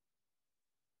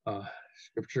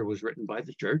 Scripture was written by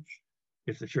the Church.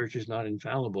 If the Church is not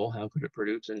infallible, how could it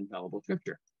produce an infallible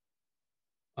Scripture?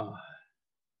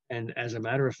 And as a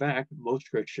matter of fact,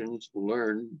 most Christians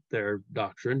learn their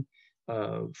doctrine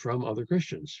from other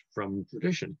Christians, from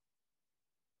tradition.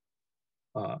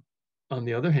 On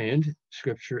the other hand,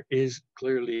 Scripture is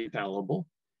clearly infallible,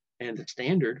 and the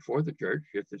standard for the Church,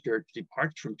 if the Church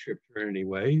departs from Scripture in any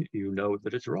way, you know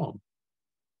that it's wrong.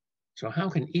 So how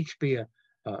can each be a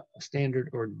standard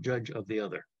or judge of the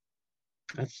other?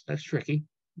 That's tricky.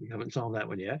 We haven't solved that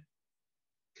one yet.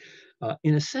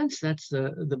 In a sense, that's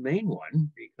the main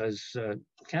one, because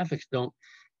Catholics don't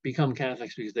become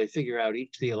Catholics because they figure out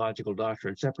each theological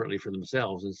doctrine separately for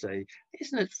themselves and say,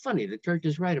 isn't it funny, the church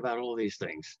is right about all these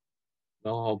things.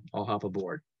 Well, I'll hop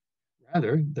aboard.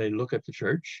 Rather, they look at the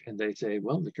church and they say,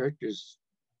 well, the church is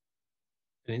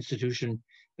an institution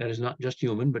that is not just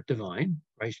human, but divine.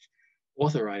 Christ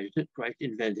authorized it, Christ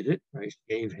invented it, Christ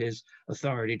gave his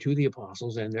authority to the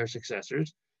apostles and their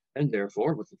successors, and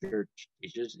therefore what the church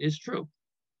teaches is true.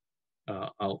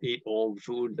 I'll eat all the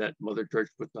food that Mother Church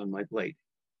puts on my plate.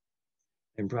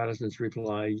 And Protestants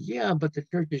reply, yeah, but the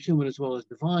church is human as well as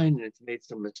divine, and it's made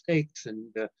some mistakes,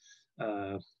 and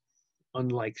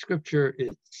unlike Scripture,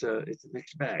 it's a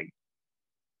mixed bag.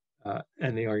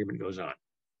 And the argument goes on.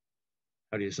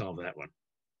 How do you solve that one?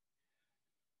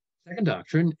 Second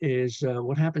doctrine is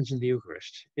what happens in the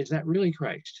Eucharist. Is that really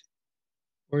Christ?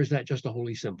 Or is that just a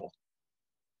holy symbol?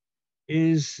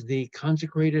 Is the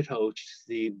consecrated host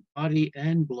the body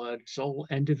and blood, soul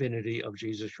and divinity of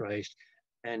Jesus Christ?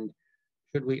 And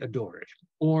should we adore it?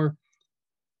 Or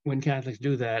when Catholics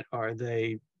do that, are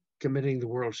they committing the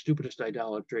world's stupidest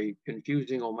idolatry,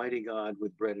 confusing Almighty God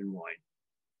with bread and wine?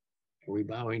 Are we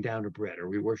bowing down to bread? Are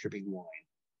we worshiping wine?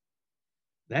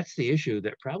 That's the issue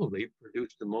that probably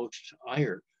produced the most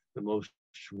ire, the most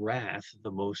wrath,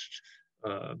 the most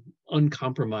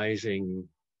uncompromising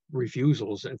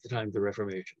refusals at the time of the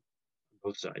Reformation, on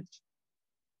both sides.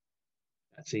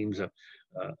 That seems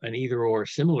an either or,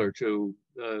 similar to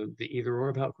the either or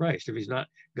about Christ. If he's not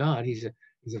God, he's a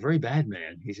very bad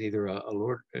man. He's either a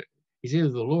Lord, he's either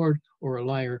the Lord or a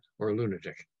liar or a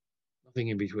lunatic. Nothing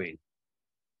in between.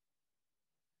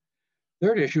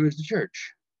 Third issue is the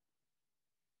church.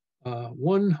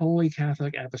 One holy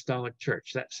Catholic apostolic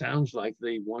church. That sounds like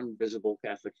the one visible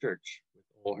Catholic church with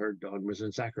all her dogmas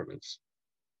and sacraments.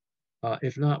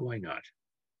 If not, why not?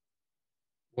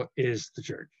 What is the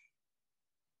church?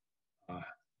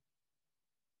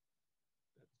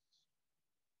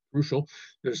 Crucial.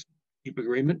 There's deep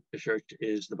agreement. The church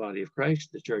is the body of Christ.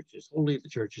 The church is holy. The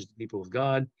church is the people of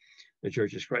God. The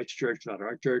church is Christ's church, not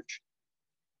our church.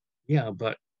 Yeah,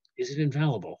 but is it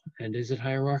infallible? And is it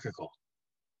hierarchical?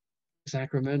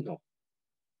 Sacramental?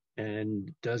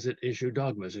 And does it issue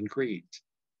dogmas and creeds?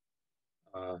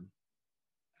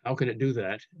 How can it do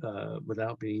that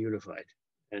without being unified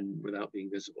and without being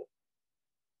visible?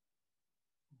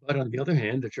 But on the other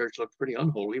hand, the church looks pretty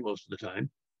unholy most of the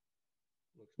time.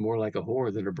 Looks more like a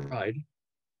whore than a bride.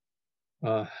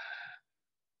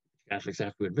 Catholics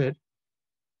have to admit.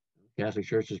 The Catholic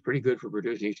Church is pretty good for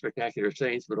producing spectacular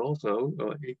saints, but also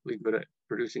equally good at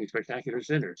producing spectacular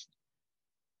sinners.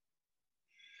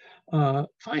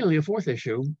 Finally, a fourth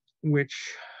issue,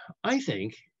 which I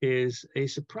think is a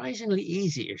surprisingly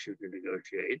easy issue to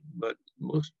negotiate, but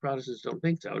most Protestants don't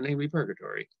think so, namely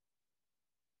purgatory.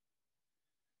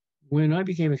 When I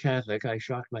became a Catholic, I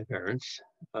shocked my parents.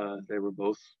 They were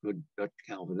both good Dutch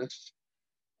Calvinists.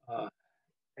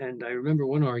 And I remember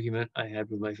one argument I had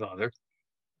with my father.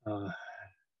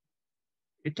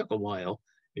 It took a while.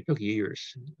 It took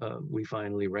years. We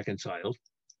finally reconciled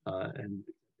and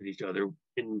with each other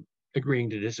in agreeing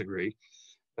to disagree.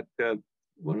 But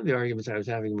one of the arguments I was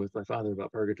having with my father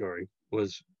about purgatory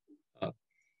was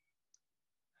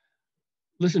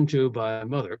listened to by my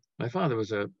mother. My father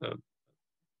was an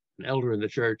elder in the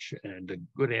church and a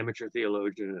good amateur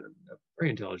theologian and a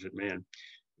very intelligent man,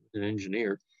 an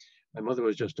engineer. My mother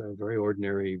was just a very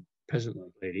ordinary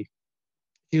peasant-like lady.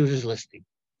 She was just listening.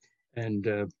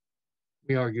 And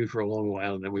we argued for a long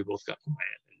while, and then we both got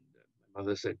quiet. And my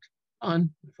mother said,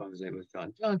 John, my father's name was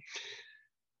John,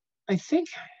 I think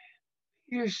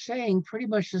you're saying pretty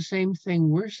much the same thing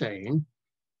we're saying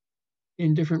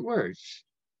in different words.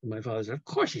 And my father said, of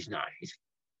course he's not.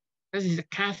 He's a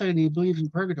Catholic and he believes in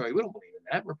purgatory. We don't believe in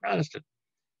that. We're Protestant.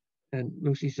 And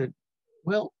Lucy said,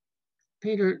 well,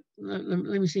 Peter, let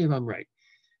me see if I'm right.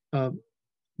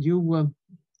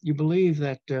 You believe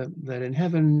that in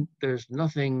heaven there's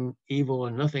nothing evil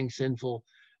and nothing sinful.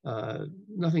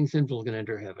 Nothing sinful can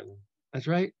enter heaven. That's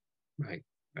right? Right.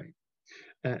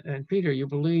 And Peter, you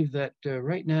believe that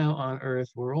right now on earth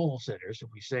we're all sinners. If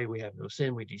we say we have no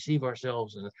sin, we deceive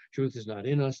ourselves and the truth is not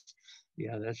in us.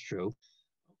 Yeah, that's true.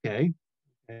 Okay.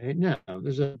 Now,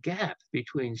 there's a gap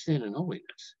between sin and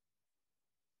holiness,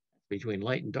 between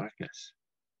light and darkness.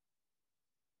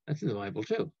 That's in the Bible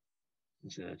too. I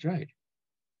said, that's right.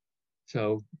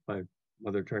 So my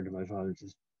mother turned to my father and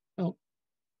says, well,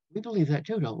 we believe that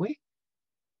too, don't we?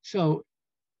 So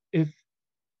if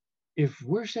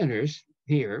we're sinners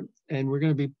here and we're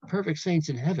going to be perfect saints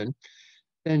in heaven,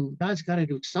 then God's got to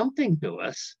do something to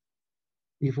us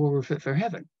before we're fit for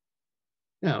heaven.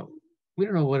 Now, we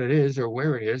don't know what it is or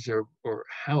where it is or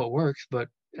how it works,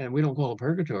 and we don't call it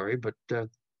purgatory, but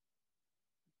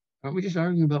Aren't we just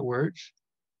arguing about words?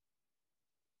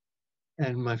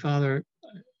 And my father,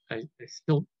 I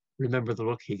still remember the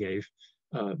look he gave.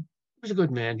 He was a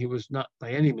good man. He was not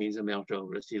by any means a male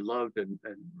chauvinist. He loved and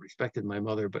respected my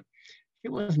mother, but she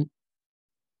wasn't.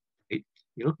 He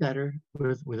looked at her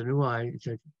with a new eye and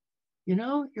said, "You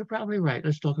know, you're probably right.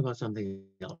 Let's talk about something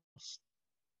else."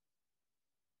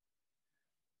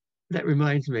 That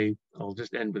reminds me, I'll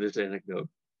just end with this anecdote.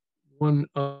 One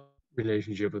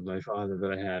relationship with my father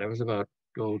that I had, I was about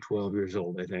 12 years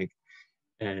old, I think,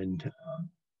 and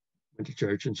went to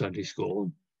church and Sunday school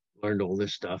and learned all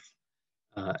this stuff.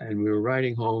 And we were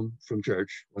riding home from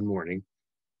church one morning,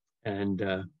 and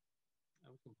I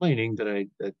was complaining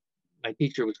that my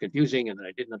teacher was confusing and that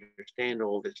I didn't understand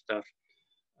all this stuff.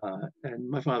 And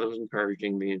my father was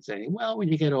encouraging me and saying, "Well, when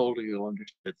you get older, you'll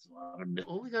understand a lot of it.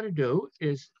 All we got to do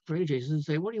is pray to Jesus and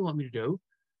say, 'What do you want me to do?'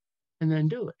 and then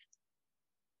do it."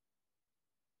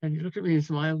 And he looked at me and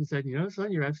smiled and said, "You know,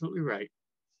 son, you're absolutely right."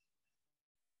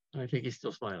 And I think he's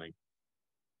still smiling.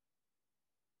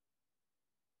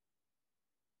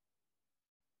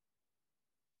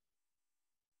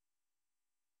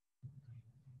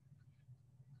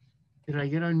 Did I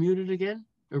get unmuted again?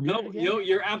 No,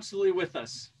 you're absolutely with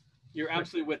us. You're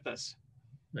absolutely with us.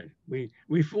 Right.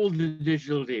 We fooled the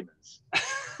digital demons.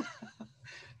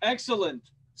 Excellent.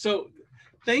 So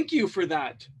thank you for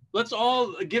that. Let's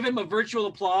all give him a virtual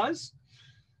applause.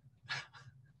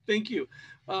 Thank you.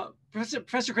 Professor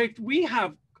Kreeft, we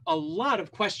have a lot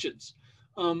of questions.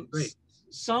 Great.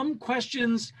 Some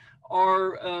questions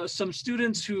are some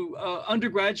students who,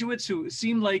 undergraduates who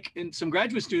seem like, and some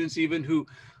graduate students even,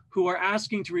 who are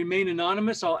asking to remain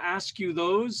anonymous. I'll ask you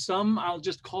those. Some I'll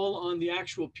just call on the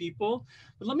actual people.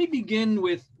 But let me begin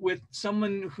with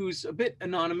someone who's a bit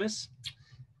anonymous.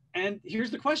 And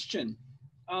here's the question.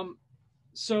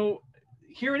 So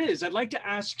here it is. I'd like to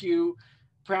ask you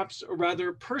perhaps a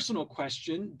rather personal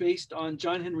question based on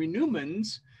John Henry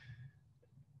Newman's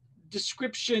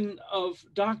description of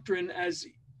doctrine as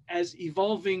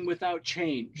evolving without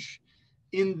change.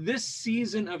 In this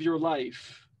season of your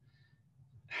life,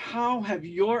 how have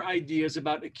your ideas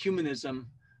about ecumenism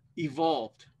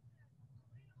evolved?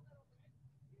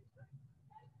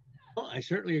 Well, I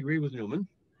certainly agree with Newman.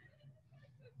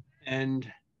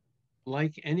 And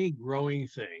like any growing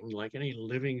thing, like any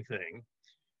living thing,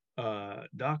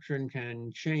 doctrine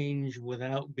can change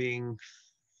without being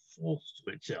false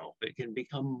to itself. It can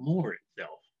become more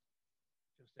itself.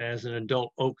 Just as an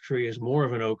adult oak tree is more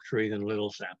of an oak tree than a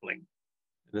little sapling.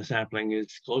 And the sapling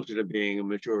is closer to being a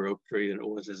mature oak tree than it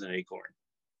was as an acorn.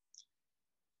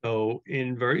 So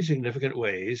in very significant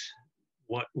ways,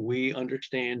 what we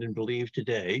understand and believe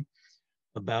today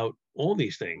about all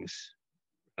these things,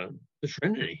 the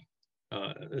Trinity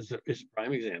is a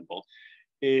prime example,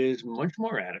 is much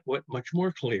more adequate, much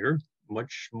more clear,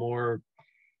 much more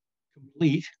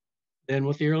complete than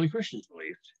what the early Christians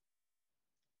believed.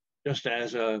 Just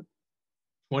as a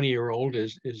 20-year-old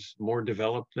is more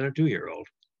developed than a 2-year-old,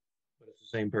 but it's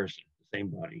the same person, the same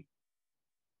body.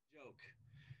 Joke.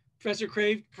 Professor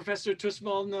Kreeft, Professor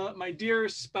Thuswaldner, my dear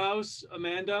spouse,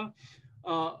 Amanda,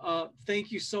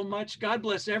 thank you so much. God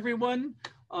bless everyone.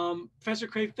 Professor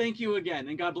Kreeft, thank you again,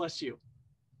 and God bless you.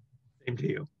 Same to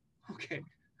you. Okay.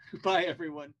 Bye,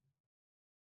 everyone.